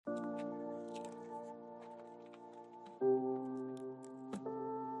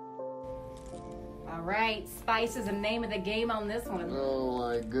All right, spice is the name of the game on this one. Oh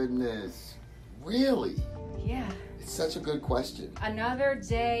my goodness. Really? Yeah. It's such a good question. Another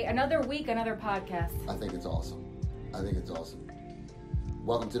day, another week, another podcast. I think it's awesome.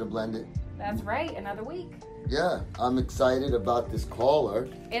 Welcome to The Blended. That's right, another week. Yeah, I'm excited about this caller.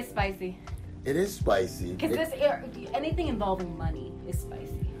 It's spicy. It is spicy. Because anything involving money is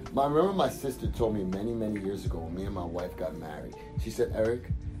spicy. I remember my sister told me many, many years ago when me and my wife got married. She said, Eric,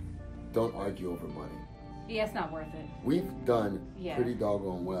 don't argue over money. Yeah, it's not worth it. We've done pretty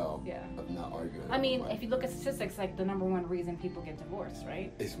doggone well of not arguing I mean, over money. if you look at statistics, like the number one reason people get divorced,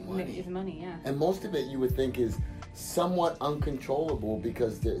 right? It's money. It's money, yeah. And most of it you would think is somewhat uncontrollable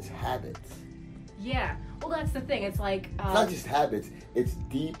because there's habits. Yeah. Well, that's the thing. It's like... it's not just habits. It's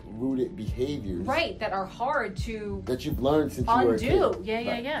deep-rooted behaviors. Right, that are hard to... that you've learned since you were a kid. Undo.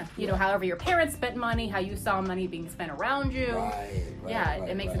 Yeah. You know, however your parents spent money, how you saw money being spent around you. Right,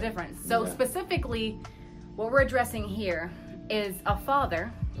 it makes a difference. So specifically, what we're addressing here is a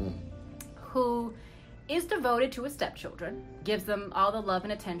father who is devoted to his stepchildren, gives them all the love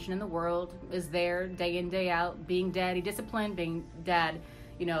and attention in the world, is there day in, day out, being daddy disciplined, being dad,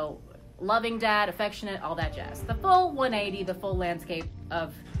 you know... loving dad, affectionate, all that jazz. The full 180, the full landscape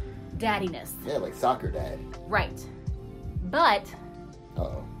of daddiness. Yeah, like soccer dad. Right. But,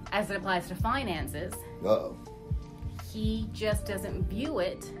 Uh-oh. as it applies to finances, Uh-oh. he just doesn't view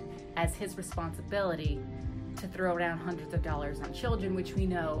it as his responsibility to throw down hundreds of dollars on children, which we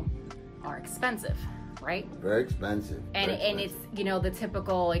know are expensive, right? Very expensive. And it's, you know, the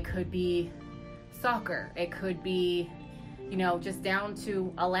typical, it could be soccer, it could be... you know, just down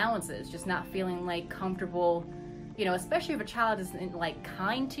to allowances, just not feeling like comfortable, you know, especially if a child isn't like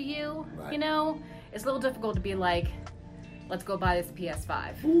kind to you, you know, it's a little difficult to be like, let's go buy this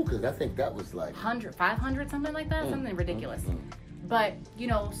PS5. Ooh, because I think that was like 100, 500, something like that, something ridiculous. But, you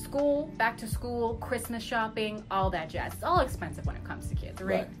know, school, back to school, Christmas shopping, all that jazz. It's all expensive when it comes to kids,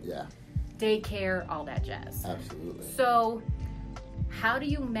 right? Yeah. Daycare, all that jazz. Absolutely. So, how do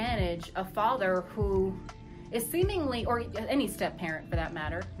you manage a father who is seemingly, or any step-parent for that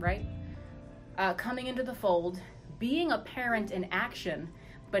matter, right? Coming into the fold, being a parent in action,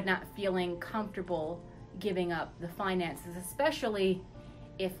 but not feeling comfortable giving up the finances, especially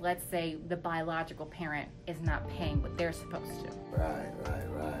if, let's say, the biological parent is not paying what they're supposed to.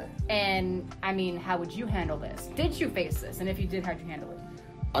 Right. And, I mean, how would you handle this? Did you face this? And if you did, how'd you handle it?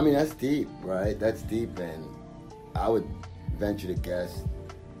 I mean, that's deep, right? That's deep, and I would venture to guess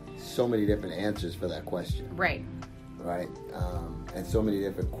so many different answers for that question. Right. And so many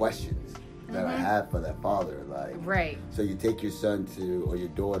different questions that I have for that father. Like, right. So you take your son or your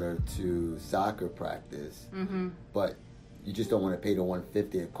daughter to soccer practice, but you just don't want to pay the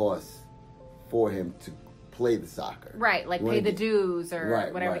 $150 it costs for him to play the soccer. Right, like pay the dues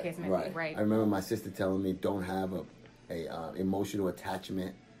or whatever the case may be. Right. I remember my sister telling me, don't have a emotional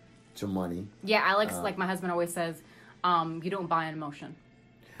attachment to money. Yeah, Alex, like my husband always says, you don't buy an emotion.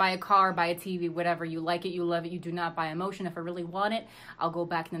 Buy a car, buy a TV, whatever. You like it, you love it. You do not buy emotion. If I really want it, I'll go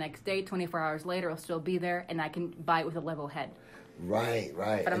back the next day. 24 hours later, it'll still be there, and I can buy it with a level head. Right.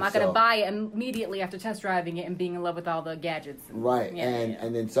 But I'm not going to buy it immediately after test driving it and being in love with all the gadgets. Right.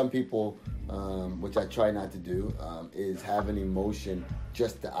 And then some people, which I try not to do, is have an emotion,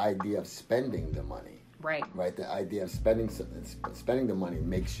 just the idea of spending the money. Right. The idea of spending the money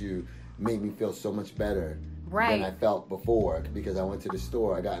made me feel so much better than I felt before, because I went to the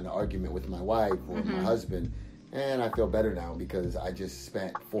store, I got in an argument with my wife or my husband, and I feel better now because I just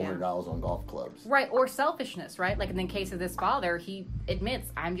spent $400 on golf clubs. Right, or selfishness, right? Like in the case of this father, he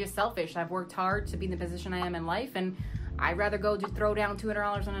admits, I'm just selfish. I've worked hard to be in the position I am in life, and I'd rather go just throw down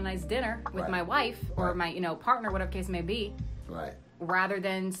 $200 on a nice dinner with my wife or my partner, whatever case may be. Right. Rather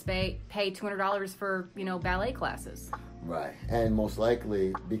than pay $200 for, ballet classes. Right. And most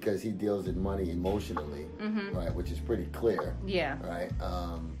likely because he deals in money emotionally, right, which is pretty clear. Yeah. Right.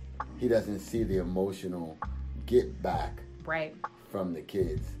 He doesn't see the emotional get back from the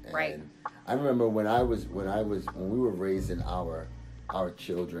kids. And I remember when we were raising our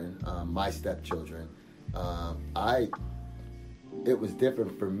children, my stepchildren, it was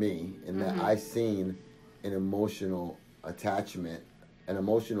different for me in that I seen an emotional attachment, an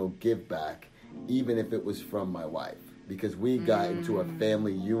emotional give back, even if it was from my wife. Because we got into a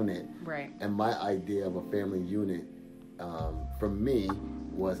family unit, and my idea of a family unit, for me,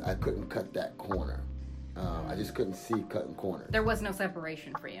 was I couldn't cut that corner. I just couldn't see cutting corners. There was no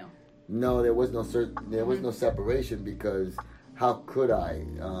separation for you. No, there was no no separation, because how could I?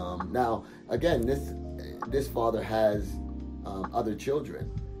 Now, again, this father has other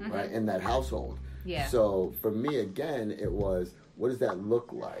children, right, in that household. Yeah. So for me, again, it was, What does that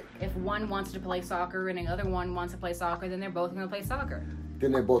look like? If one wants to play soccer and the other one wants to play soccer, then they're both going to play soccer.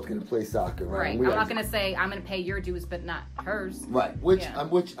 Then they're both going to play soccer, right? I'm not going to say I'm going to pay your dues, but not hers. Right. Which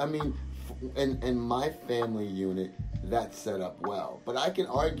I mean, in my family unit, that's set up well. But I can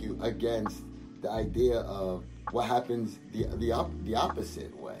argue against the idea of what happens the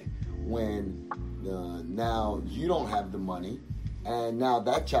opposite way, when now you don't have the money, and now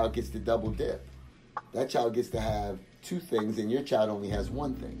that child gets to double dip. That child gets to have two things, and your child only has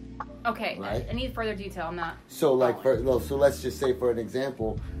one thing. Okay, right? I need further detail. I'm not. So, so let's just say, for an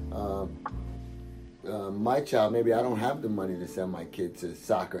example, my child, maybe I don't have the money to send my kid to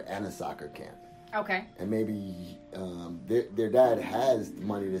soccer and a soccer camp. Okay. And maybe their dad has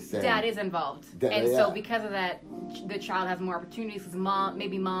money to send. Dad is involved, so because of that, the child has more opportunities. Because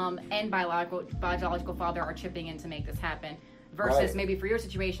mom, and biological father are chipping in to make this happen. Versus maybe for your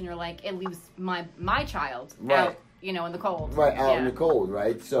situation, you're like, it leaves my child out, in the cold. Right, out in the cold,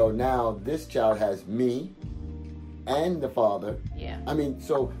 right? So now this child has me and the father. Yeah. I mean,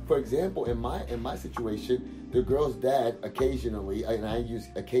 so for example, in my situation, the girl's dad occasionally, and I use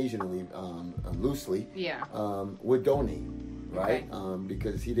occasionally loosely, would donate, right? Okay.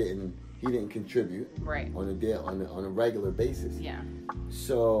 Because he didn't contribute on a regular basis. Yeah.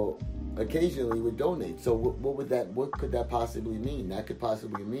 So occasionally would donate. So what could that possibly mean? That could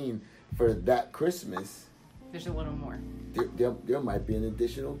possibly mean for that Christmas, there's a little more. There might be an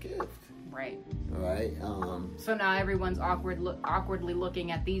additional gift. Right. All right. So now everyone's awkwardly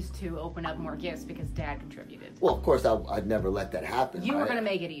looking at these two open up more gifts because Dad contributed. Well, of course, I'd never let that happen. You were going to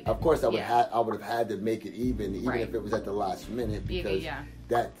make it even. Of course, I would have had to make it even if it was at the last minute, because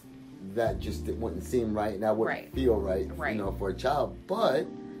that just wouldn't seem right, and that wouldn't feel right, for a child. But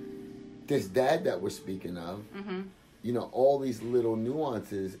this dad that we're speaking of, all these little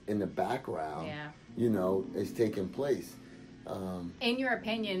nuances in the background, is taking place. In your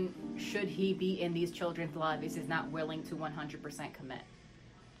opinion, should he be in these children's lives? Is not willing to 100% commit?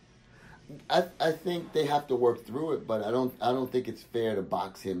 I think they have to work through it, but I don't think it's fair to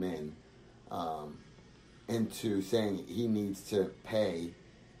box him in into saying he needs to pay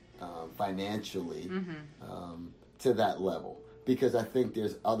financially to that level. Because I think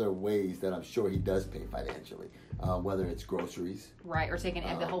there's other ways that I'm sure he does pay financially, whether it's groceries. Right, or taking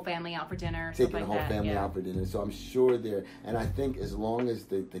the whole family out for dinner. Taking the whole family out for dinner. So I'm sure and I think as long as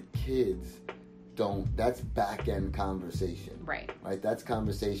the kids don't, that's back-end conversation. Right. Right, that's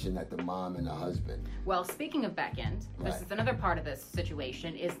conversation that the mom and the husband. Well, speaking of back-end, this is another part of this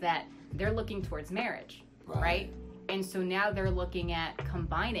situation, is that they're looking towards marriage, right? And so now they're looking at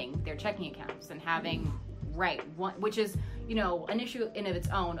combining their checking accounts and having... which is, an issue in of its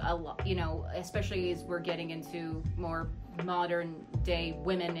own, especially as we're getting into more modern day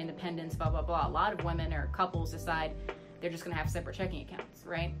women independence, blah, blah, blah. A lot of women or couples decide they're just going to have separate checking accounts,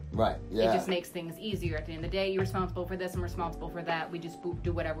 right? Right, yeah. It just makes things easier. At the end of the day, you're responsible for this, I'm responsible for that. We just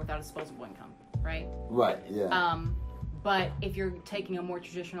do whatever without a disposable income, right? Right, yeah. But if you're taking a more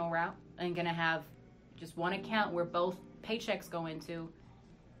traditional route and going to have just one account where both paychecks go into,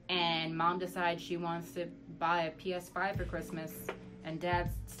 and mom decides she wants to buy a PS5 for Christmas, and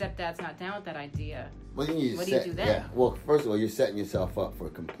stepdad's not down with that idea. Well, what do you do then? Yeah. Well, first of all, you're setting yourself up for a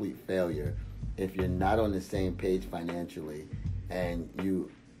complete failure if you're not on the same page financially and you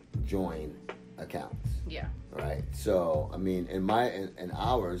join accounts. Yeah. Right. So, I mean, in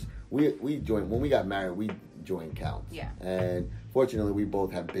ours, we joined when we got married. We joined accounts. Yeah. And fortunately, we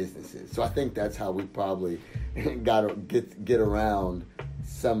both have businesses, so I think that's how we probably got to get around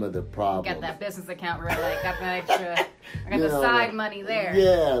some of the problems. Got that business account where got the extra, I got the side money there.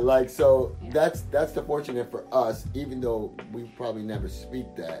 Yeah, that's the fortunate for us, even though we probably never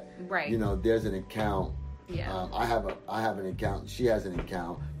speak that. Right. There's an account. Yeah. I have an account. She has an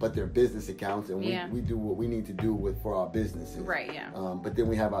account, but they're business accounts, and we do what we need to do for our businesses. Right. Yeah. But then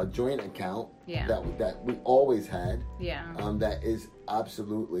we have our joint account. Yeah. That we always had. Yeah. That is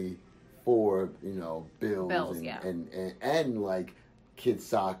absolutely for bills and like kids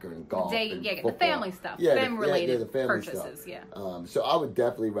soccer and golf and the family stuff, related the family purchases. Stuff. So I would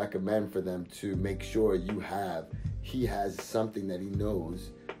definitely recommend for them to make sure he has something that he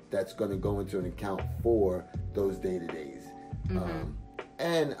knows that's going to go into an account for those day-to-days.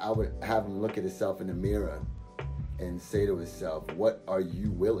 And I would have him look at himself in the mirror and say to himself, what are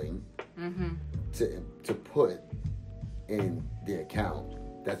you willing to put in the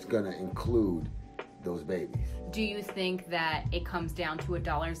account that's going to include those babies? Do you think that it comes down to a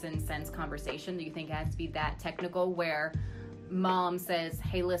dollars and cents conversation? Do you think it has to be that technical where mom says,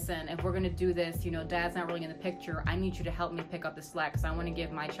 hey, listen, if we're going to do this, dad's not really in the picture. I need you to help me pick up the slack because I want to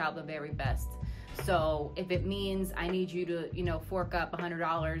give my child the very best. So if it means I need you to, fork up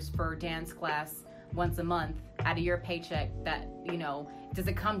 $100 for dance class once a month out of your paycheck, that, does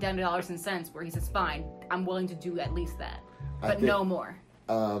it come down to dollars and cents where he says, fine, I'm willing to do at least that, but no more.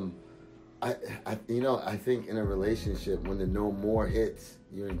 I think in a relationship, when the no more hits,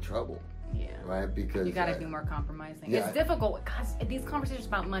 you're in trouble. Yeah. Right? Because you got to be more compromising. Yeah. It's difficult because these conversations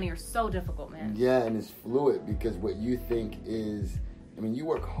about money are so difficult, man. Yeah, and it's fluid because what you think is, you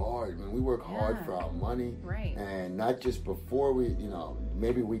work hard. We work hard for our money. Right. And not just before we,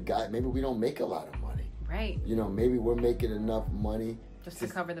 maybe we don't make a lot of money. Right. Maybe we're making enough money just to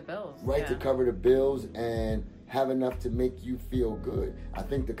cover the bills. Right, to cover the bills and have enough to make you feel good. I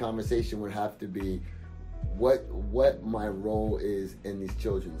think the conversation would have to be what my role is in these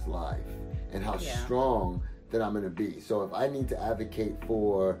children's life and how strong that I'm going to be. So if I need to advocate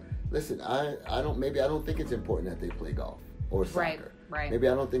for, listen, I don't think it's important that they play golf or soccer. Right. Maybe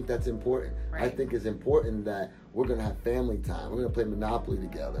I don't think that's important. Right. I think it's important that we're going to have family time. We're going to play Monopoly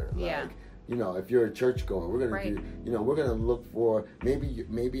together. Yeah. If you're a churchgoer, we're going to we're going to look for,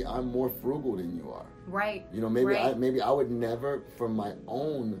 maybe I'm more frugal than you are. Right. Maybe I would never, from my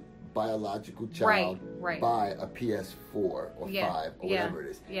own biological child, buy a PS4 or 5 or whatever it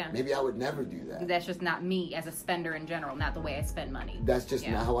is. Yeah. Maybe I would never do that. That's just not me as a spender in general, not the way I spend money. That's just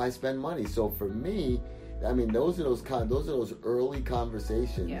not how I spend money. So for me, those are those early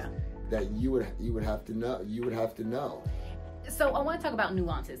conversations that you would have to know. You would have to know. So I want to talk about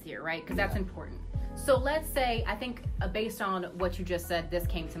nuances here, right? Because that's important. So let's say, I think based on what you just said, this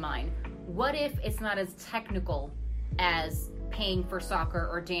came to mind. What if it's not as technical as paying for soccer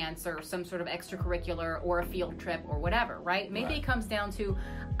or dance or some sort of extracurricular or a field trip or whatever, right? Maybe it comes down to,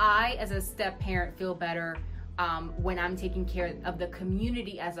 I as a step parent feel better when I'm taking care of the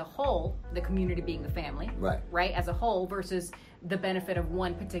community as a whole, the community being the family, right, as a whole, versus the benefit of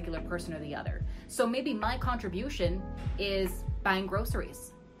one particular person or the other. So maybe my contribution is buying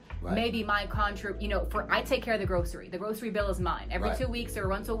groceries. Right. Maybe my I take care of the grocery. The grocery bill is mine. Every 2 weeks or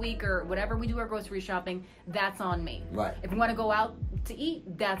once a week or whatever we do our grocery shopping, that's on me. Right. If we want to go out to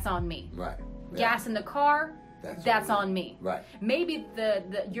eat, that's on me. Right. Gas in the car, that's on me. Right. Maybe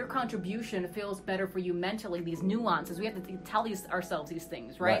your contribution feels better for you mentally, these nuances. We have to tell ourselves these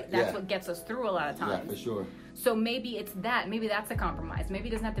things, right? That's what gets us through a lot of times. Yeah, for sure. So maybe it's that. Maybe that's a compromise. Maybe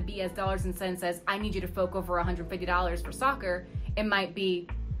it doesn't have to be as dollars and cents as I need you to fork over $150 for soccer. It might be,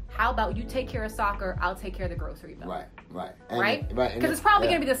 how about you take care of soccer, I'll take care of the grocery bill. Right. Because it's probably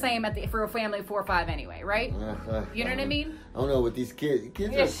going to be the same for a family of 4 or 5 anyway, right? You know what I mean? I don't know, with these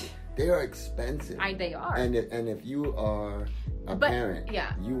kids they are expensive. They are. And if you are a parent,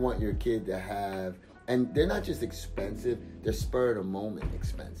 you want your kid to have, and they're not just expensive, they're spur of the moment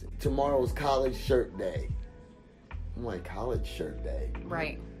expensive. Tomorrow's college shirt day. I'm like, college shirt day?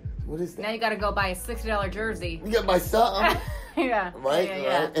 Right. What is that? Now you got to go buy a $60 jersey. You got to buy something. Yeah. Right?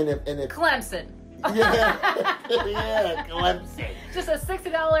 Yeah. And if Clemson. Clemson. Just a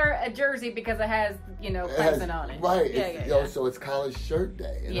 $60 jersey because it has, Clemson on it. Right. So it's college shirt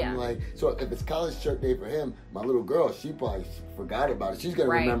day. And I'm like, so if it's college shirt day for him, my little girl, she probably forgot about it. She's going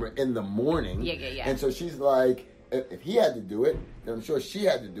to remember in the morning. Yeah. And so she's like, if he had to do it, then I'm sure she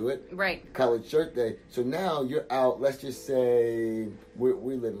had to do it. Right. College shirt day. So now you're out, let's just say we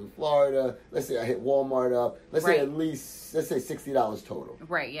live in Florida. Let's say I hit Walmart up. Let's say $60 total.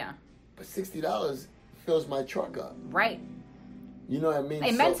 Right, yeah. But $60 fills my truck up. Right. You know what I mean?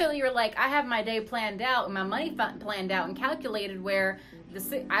 And mentally you're like, I have my day planned out and my money planned out and calculated where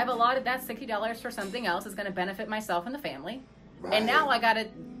I've allotted that $60 for something else that's going to benefit myself and the family. Right. And now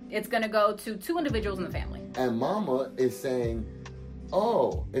it's going to go to 2 individuals in the family. And mama is saying,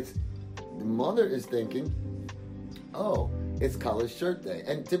 the mother is thinking, it's college shirt day.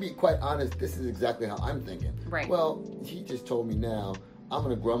 And to be quite honest, this is exactly how I'm thinking. Right. Well, he just told me now, I'm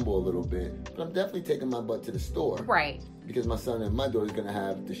going to grumble a little bit, but I'm definitely taking my butt to the store. Right. Because my son and my daughter's going to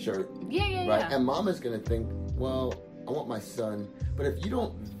have the shirt. Yeah. Right. And mama's going to think, well, I want my son. But if you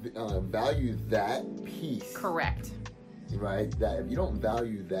don't value that piece. Correct. Right, that if you don't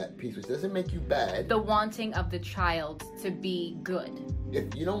value that piece, which doesn't make you bad, the wanting of the child to be good,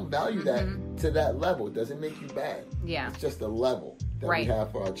 if you don't value that to that level, it doesn't make you bad. Yeah, it's just a level that we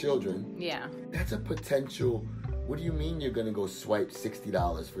have for our children. Yeah, that's a potential. What do you mean you're going to go swipe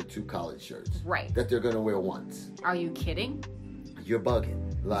 $60 for 2 college shirts? Right, that they're going to wear once. Are you kidding? You're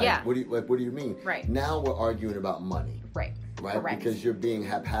bugging. Like, what do you mean? Right. Now we're arguing about money. Right. Correct. Because you're being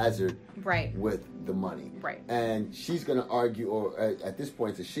haphazard. Right. With the money. Right. And she's going to argue, or at this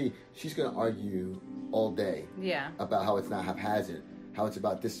point, she's going to argue all day. Yeah. About how it's not haphazard, how it's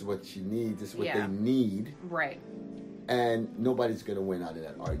about this is what she needs, this is what they need. Right. and nobody's going to win out of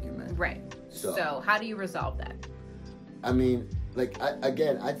that argument. Right. So how do you resolve that? I mean, like,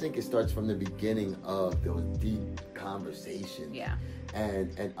 I think it starts from the beginning of those deep conversations. Yeah.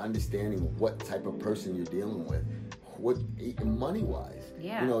 And understanding what type of person you're dealing with, what money-wise.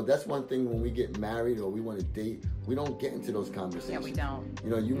 Yeah. You know, that's one thing when we get married or we want to date, we don't get into those conversations. Yeah, we don't.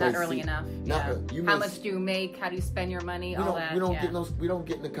 You know, you not may early see, enough. Not, yeah. How much do you make? How do you spend your money? All that. We don't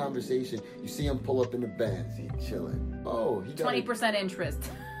get in the conversation. You see him pull up in the Benz, he's chilling. Oh, he got 20% interest.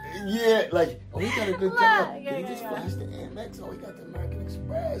 Yeah, like, oh, he got a good job. Yeah, Did he just flash the Amex? Oh, he got the American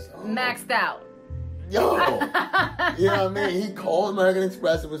Express. Oh. Maxed out. Yo, you know what I mean? He called American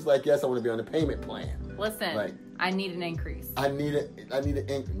Express and was like, "Yes, I want to be on the payment plan." Listen, like, I need an increase. I need an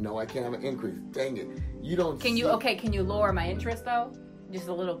increase. No, I can't have an increase. Dang it! You don't. Can you lower my interest though? Just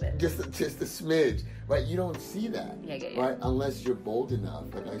a little bit. Just a smidge, right? You don't see that, yeah. Right? Unless you're bold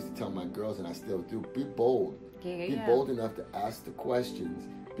enough. Like I used to tell my girls, and I still do. Be bold. Be bold enough to ask the questions,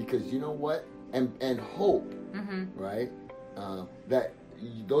 because you know what? And hope, right? That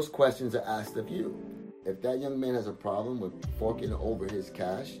those questions are asked of you. If that young man has a problem with forking over his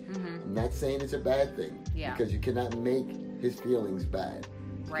cash, I'm not saying it's a bad thing. Yeah. Because you cannot make his feelings bad.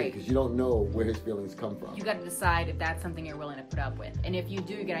 Right. Because you don't know where his feelings come from. You got to decide if that's something you're willing to put up with. And if you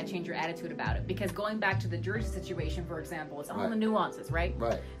do, you got to change your attitude about it. Because going back to the Jersey situation, for example, it's all the nuances, right?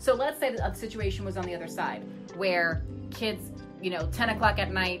 Right. So let's say that a situation was on the other side, where kids, 10 o'clock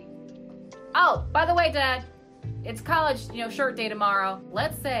at night, oh, by the way, Dad, it's college, shirt day tomorrow.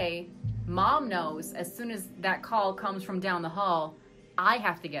 Let's say Mom knows as soon as that call comes from down the hall, I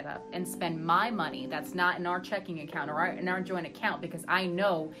have to get up and spend my money that's not in our checking account or in our joint account, because I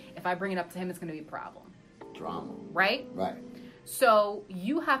know if I bring it up to him, it's going to be a problem. Drama. Right? Right. So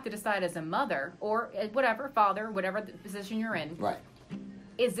you have to decide as a mother or whatever, father, whatever the position you're in. Right.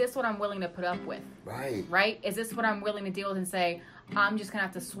 Is this what I'm willing to put up with? Right. Right? Is this what I'm willing to deal with and say, I'm just going to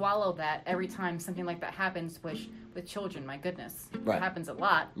have to swallow that every time something like that happens with children? My goodness. Right. It happens a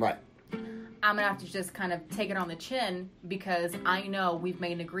lot. Right. I'm going to have to just kind of take it on the chin, because I know we've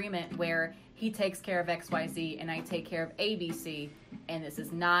made an agreement where he takes care of XYZ and I take care of ABC, and this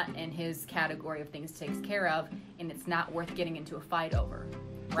is not in his category of things he takes care of, and it's not worth getting into a fight over.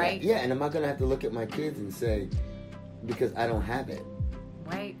 Right? Yeah, and am I going to have to look at my kids and say, because I don't have it.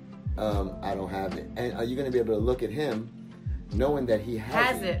 Right. I don't have it. And are you going to be able to look at him knowing that he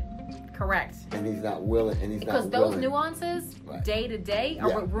has it? Correct. And he's not willing. Because those nuances, day to day, are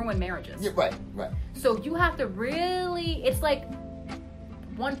what ruin marriages. Yeah, right. So you have to really, it's like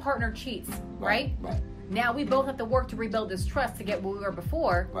one partner cheats, right? Right. Now we both have to work to rebuild this trust to get where we were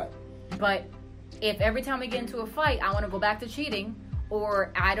before. Right. But if every time we get into a fight, I want to go back to cheating,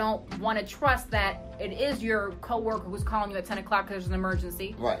 or I don't want to trust that it is your coworker who's calling you at 10 o'clock because there's an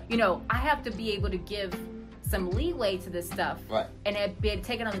emergency. Right. I have to be able to give some leeway to this stuff. Right. And be able to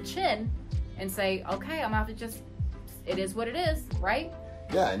take it on the chin and say, okay, I'm going to have to it is what it is, right?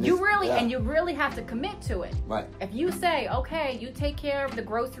 Yeah. And you really have to commit to it. Right. If you say, okay, you take care of the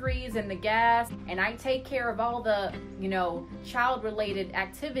groceries and the gas, and I take care of all the, child-related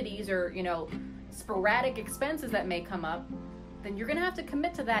activities or, sporadic expenses that may come up, then you're going to have to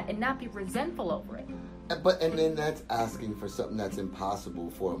commit to that and not be resentful over it. And then that's asking for something that's impossible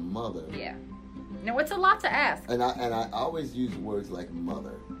for a mother. Yeah. No, it's a lot to ask. And I always use words like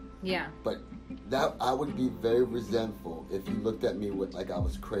mother. Yeah. But that I would be very resentful if you looked at me like I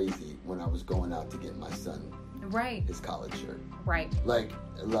was crazy when I was going out to get my son his college shirt. Right. Like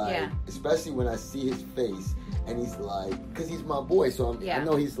especially when I see his face and he's like, because he's my boy, so I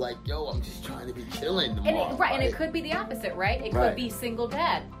know he's like, yo, I'm just trying to be chilling tomorrow. And it could be the opposite, right? It could be single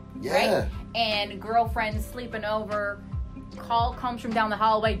dad. Yeah. Right? And girlfriend sleeping over, call comes from down the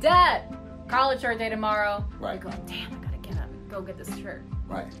hallway, Dad, college shirt day tomorrow. Right. You're going, damn, I gotta get up and go get this shirt.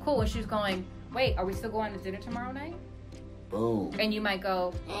 Right. Cool. And she's going, wait, are we still going to dinner tomorrow night? Boom. And you might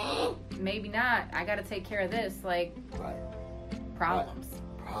go, maybe not. I gotta take care of this. Like, problems.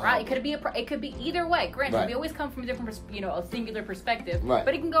 Right. It could be either way. Granted, we always come from a different, a singular perspective. Right.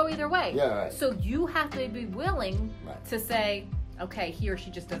 But it can go either way. Yeah. Right. So you have to be willing to say, okay, he or she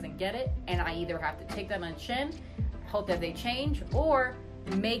just doesn't get it, and I either have to take that on the chin, hope that they change, or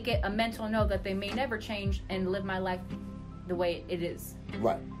make it a mental note that they may never change and live my life the way it is.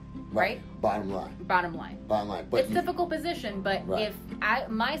 Right? Bottom line. But it's a difficult position, but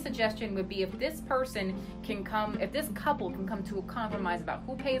my suggestion would be if this couple can come to a compromise about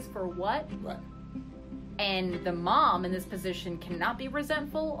who pays for what, and the mom in this position cannot be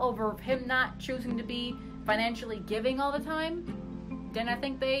resentful over him not choosing to be financially giving all the time, then I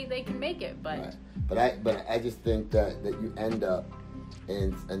think they can make it. But I just think that you end up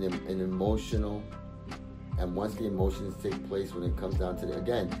in an emotional And once the emotions take place, when it comes down to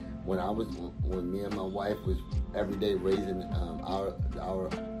when me and my wife was every day raising our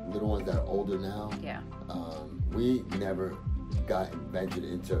little ones that are older now, we never ventured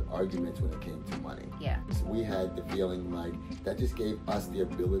into arguments when it came to money. Yeah. So we had the feeling like that just gave us the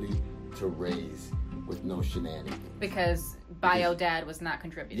ability to raise with no shenanigans. Because bio dad was not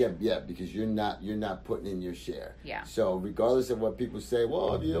contributing. Yeah, because you're not putting in your share. Yeah. So regardless of what people say,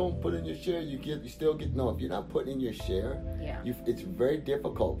 well, if you don't put in your share, you still get no. If you're not putting in your share, it's very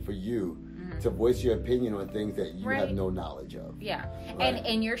difficult for you to voice your opinion on things that you have no knowledge of. Yeah, right?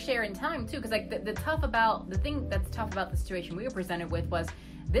 and you're sharing time too, because like the thing that's tough about the situation we were presented with was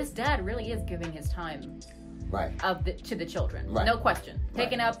this dad really is giving his time. Right. To the children. Right. No question.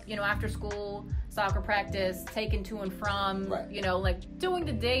 Taking up, after school, soccer practice, taking to and from, like doing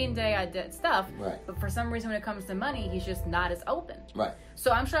the day in, day out stuff. Right. But for some reason when it comes to money, he's just not as open. Right.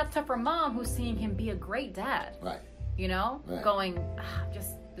 So I'm sure that's tough for mom who's seeing him be a great dad. Right. Right. Going,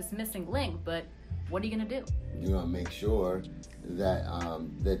 just this missing link, but what are you going to do? You're going to make sure that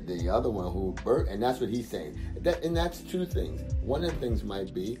that the other one and that's what he's saying. And that's two things. One of the things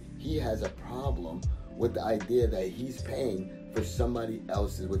might be he has a problem with the idea that he's paying for somebody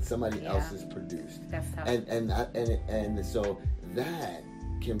else's produced. That's tough. And so that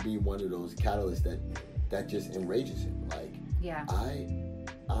can be one of those catalysts that just enrages him. Like,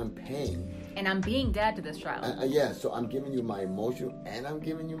 I'm paying. And I'm being dad to this child. So I'm giving you my emotional and I'm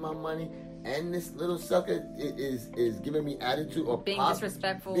giving you my money. And this little sucker is giving me attitude or being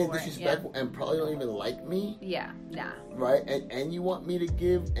disrespectful. And probably don't even like me. Yeah, nah. Right? And you want me to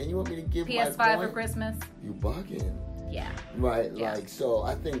give PS5 for Christmas? You bugging. Yeah. Right? Yeah. Like, so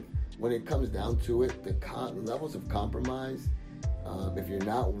I think when it comes down to it, the levels of compromise, if you're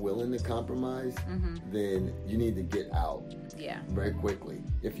not willing to compromise, then you need to get out. Yeah. Very quickly.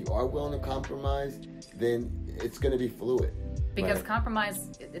 If you are willing to compromise, then it's going to be fluid. Because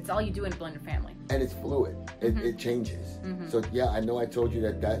compromise, it's all you do in a blended family. And it's fluid. It changes. So, I know I told you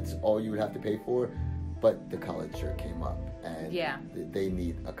that's all you would have to pay for, but the collared shirt came up. And they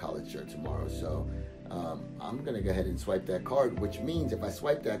need a collared shirt tomorrow. So, I'm going to go ahead and swipe that card, which means if I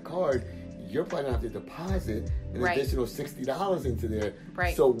swipe that card, you're probably going to have to deposit an additional $60 into there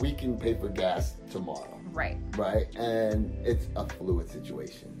so we can pay for gas tomorrow. Right. Right? And it's a fluid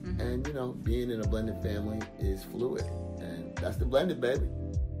situation. And, being in a blended family is fluid. And that's the blended, baby.